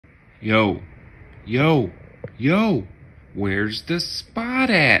Yo, yo, yo, where's the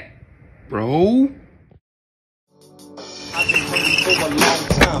spot at, bro? I've been waiting for a long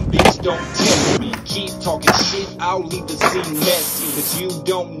time, bitch, don't test me. Keep talking shit, I'll leave the scene messy. Cause you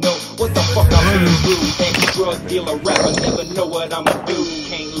don't know what the fuck I've been through. Ex-drug dealer, rapper, never know what I'ma do.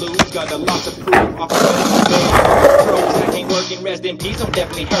 Can't lose, got a lot to prove. My friends bad, pros, I can't work and rest in peace, I'm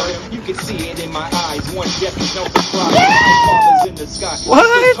definitely hurt. You can see it in my eyes, one death is no surprise. My father's in the sky,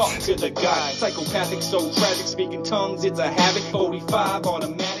 What? talk to the guy. Psychopathic, so tragic, speaking tongues, it's a habit. 45,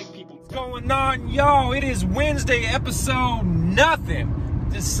 automatic, people. What's going on, y'all? It is Wednesday, episode nothing.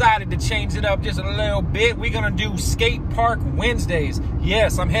 Decided to change it up just a little bit. We're gonna do skate park Wednesdays.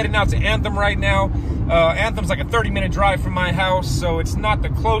 Yes, I'm heading out to Anthem right now. Anthem's like a 30-minute drive from my house, so it's not the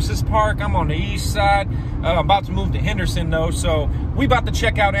closest park. I'm on the east side. I'm about to move to Henderson though, so we about to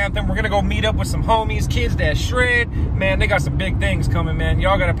check out Anthem. We're gonna go meet up with some homies, kidz. Man, they got some big things coming, man.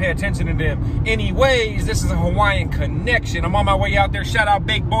 Y'all gotta pay attention to them. Anyways, this is a Hawaiian connection. I'm on my way out there. Shout out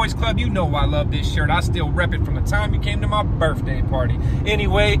Big Boys Club. You know I love this shirt. I still rep it from the time you came to my birthday party.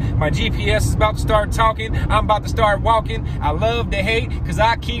 Anyway, my GPS is about to start talking. I'm about to start walking. I love to hate because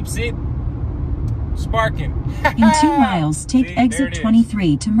I keeps it sparking. In 2 miles, take exit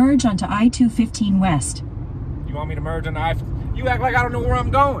 23 to merge onto I-215 West. You want me to merge on the You act like I don't know where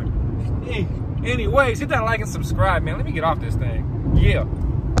I'm going. Hey, anyways, hit that like and subscribe, man. Let me get off this thing. Yeah.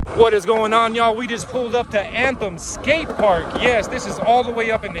 What is going on, y'all? We just pulled up to Anthem Skate Park. Yes, this is all the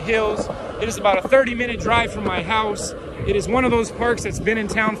way up in the hills. It is about a 30-minute drive from my house. It is one of those parks that's been in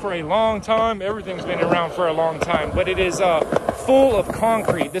town for a long time. Everything's been around for a long time, but it is full of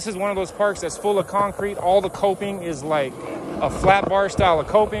concrete. This is one of those parks that's full of concrete. All the coping is like a flat bar style of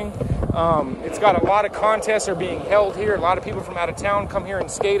coping. It's got a lot of contests are being held here. A lot of people from out of town come here and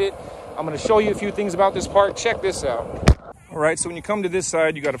skate it. I'm going to show you a few things about this park. Check this out. All right, so when you come to this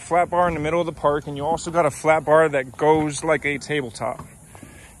side, you got a flat bar in the middle of the park, and you also got a flat bar that goes like a tabletop.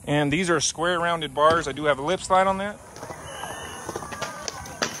 And these are square rounded bars. I do have a lip slide on that.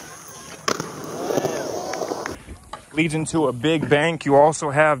 Leads into a big bank. You also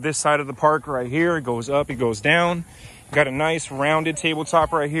have this side of the park right here. It goes up, it goes down. Got a nice rounded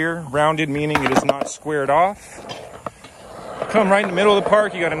tabletop right here. Rounded meaning it is not squared off. Come right in the middle of the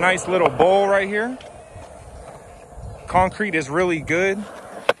park, you got a nice little bowl right here. Concrete is really good.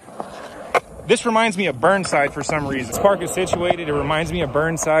 This reminds me of Burnside for some reason. This park is situated, it reminds me of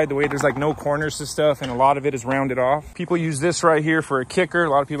Burnside, the way there's like no corners to stuff and a lot of it is rounded off. People use this right here for a kicker. A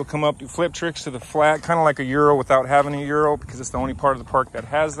lot of people come up, do flip tricks to the flat, kind of like a Euro without having a Euro because it's the only part of the park that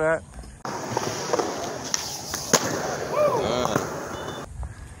has that.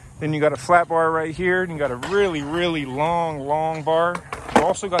 Then you got a flat bar right here, and you got a really, really long bar. You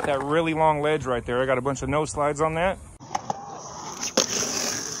also got that really long ledge right there. I got a bunch of no slides on that.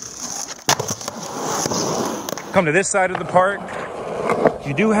 Come to this side of the park.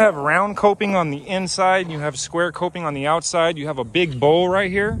 You do have round coping on the inside. You have square coping on the outside. You have a big bowl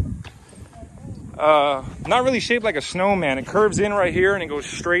right here. Not really shaped like a snowman. It curves in right here and it goes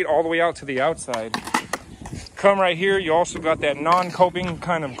straight all the way out to the outside. Come right here, you also got that non-coping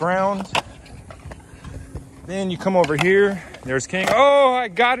kind of ground. Then you come over here, there's King. Oh, I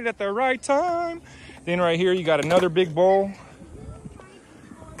got it at the right time. Then right here, you got another big bowl.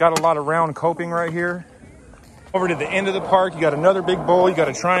 Got a lot of round coping right here. Over to the end of the park, you got another big bowl. You got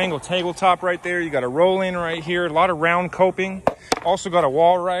a triangle tabletop right there. You got a roll in right here, a lot of round coping. Also got a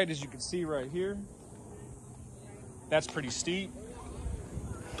wall ride, as you can see right here. That's pretty steep.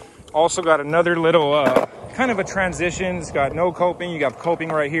 Also got another little kind of a transition. It's got no coping. You got coping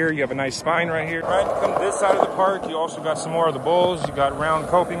right here. You have a nice spine right here. All right, come to this side of the park. You also got some more of the bowls. You got round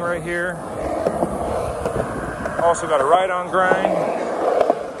coping right here. Also got a ride-on grind.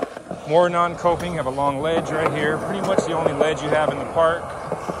 More non-coping. You have a long ledge right here. Pretty much the only ledge you have in the park.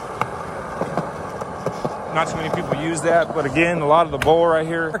 Not too many people use that, but again, a lot of the bowl right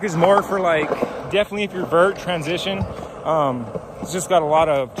here. Park is more for like, definitely if you're vert transition. It's just got a lot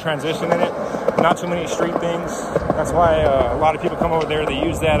of transition in it. Not too many street things. That's why a lot of people come over there. They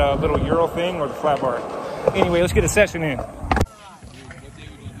use that little Euro thing or the flat bar. Anyway, let's get a session in.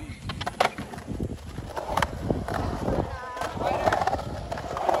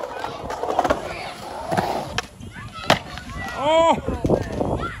 Oh!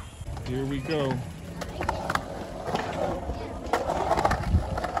 Here we go.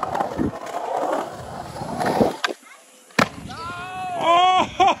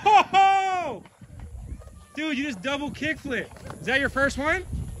 Dude, you just double kickflip. Is that your first one?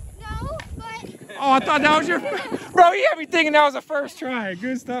 No, but... Oh, I thought that was your... Bro, you had me thinking that was a first try.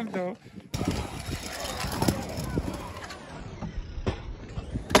 Good stuff, though.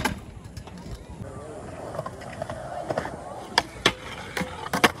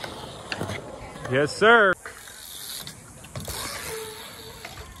 Yes, sir.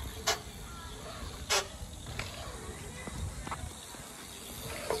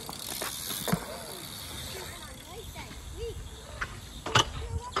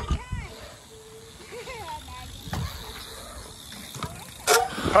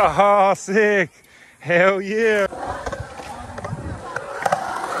 Oh, sick. Hell yeah.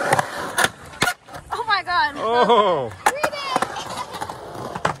 Oh my god. Oh.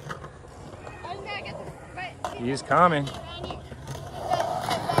 He's coming.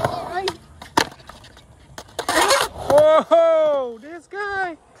 Whoa, this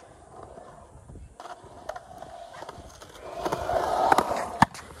guy.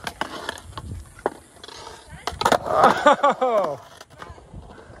 Oh.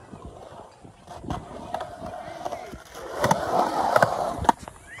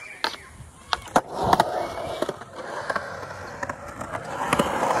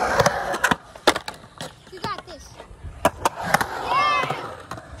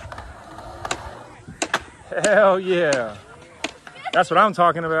 Hell yeah. That's what I'm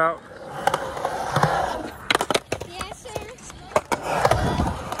talking about. Yes, sir.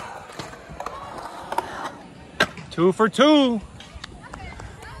 2 for 2. I'll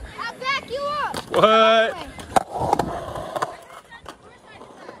back you up. What?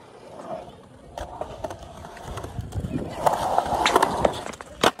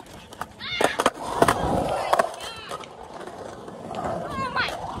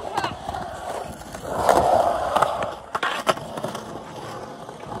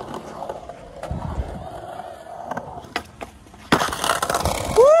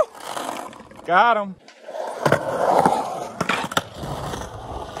 Got him.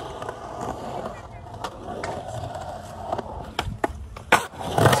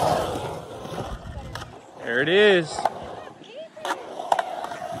 There it is.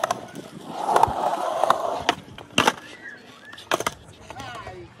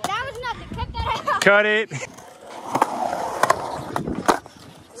 That was nothing. Cut that out. Cut it.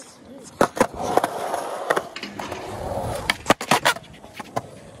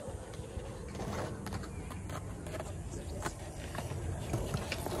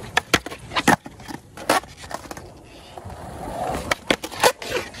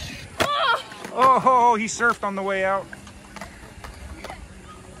 Oh, he surfed on the way out.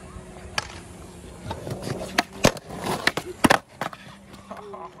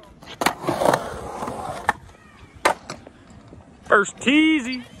 First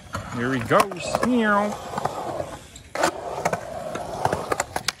teasy. Here he goes.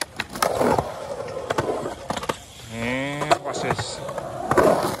 And watch this.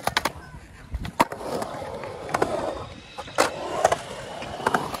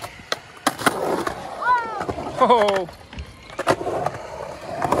 Oh.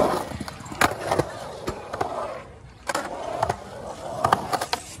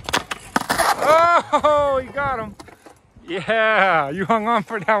 Oh, he got him. Yeah, you hung on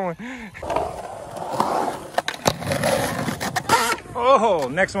for that one. Oh,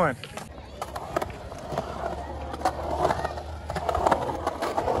 next one.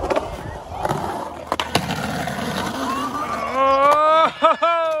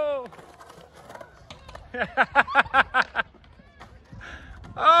 Oh,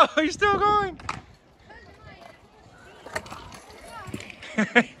 oh, he's still going.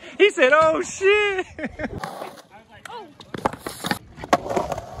 He said, oh shit.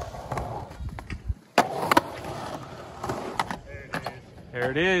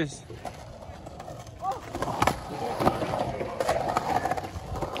 There it is.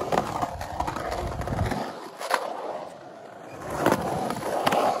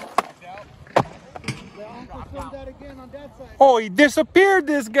 Oh, he disappeared,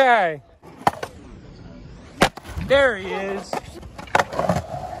 this guy. There he is.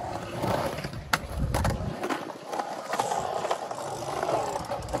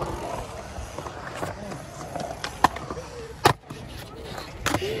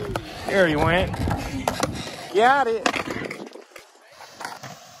 There he went. Got it.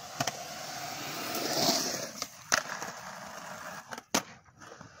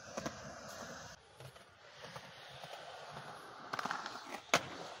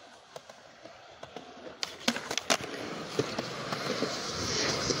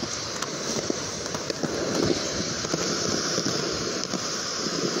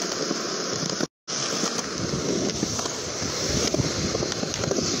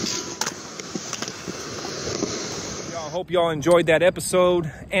 Hope y'all enjoyed that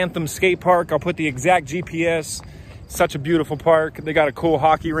episode. Anthem Skate Park. I'll put the exact GPS. Such a beautiful park. They got a cool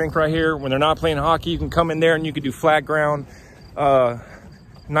hockey rink right here. When they're not playing hockey, you can come in there and you can do flat ground.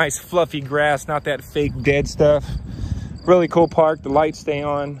 Nice fluffy grass, not that fake dead stuff. Really cool park. The lights stay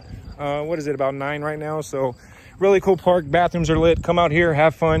on. What is it, about 9 right now? So really cool park. Bathrooms are lit. Come out here,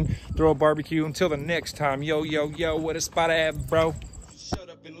 have fun, throw a barbecue. Until the next time, yo, yo, yo, what a spot at, bro? Shut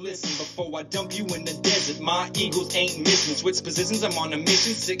up and listen before I dump you in the desert. My eagles ain't missing. Switch positions, I'm on a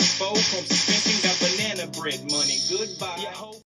mission. 6-4, home suspension, got banana bread money. Goodbye.